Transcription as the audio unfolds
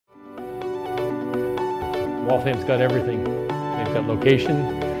Waltham's got everything. They've got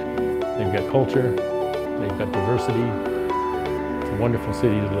location, they've got culture, they've got diversity. It's a wonderful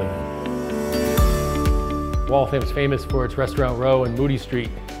city to live in. Waltham's famous for its restaurant row and Moody Street.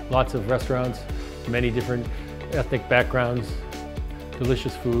 Lots of restaurants, many different ethnic backgrounds,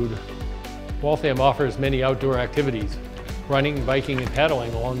 delicious food. Waltham offers many outdoor activities, running, biking, and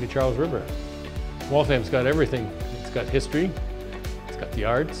paddling along the Charles River. Waltham's got everything. It's got history, it's got the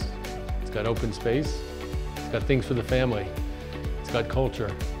arts, it's got open space, it's got things for the family, it's got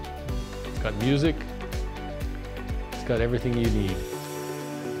culture, it's got music, it's got everything you need.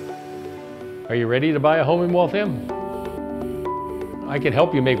 Are you ready to buy a home in Waltham? I can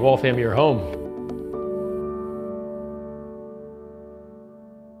help you make Waltham your home.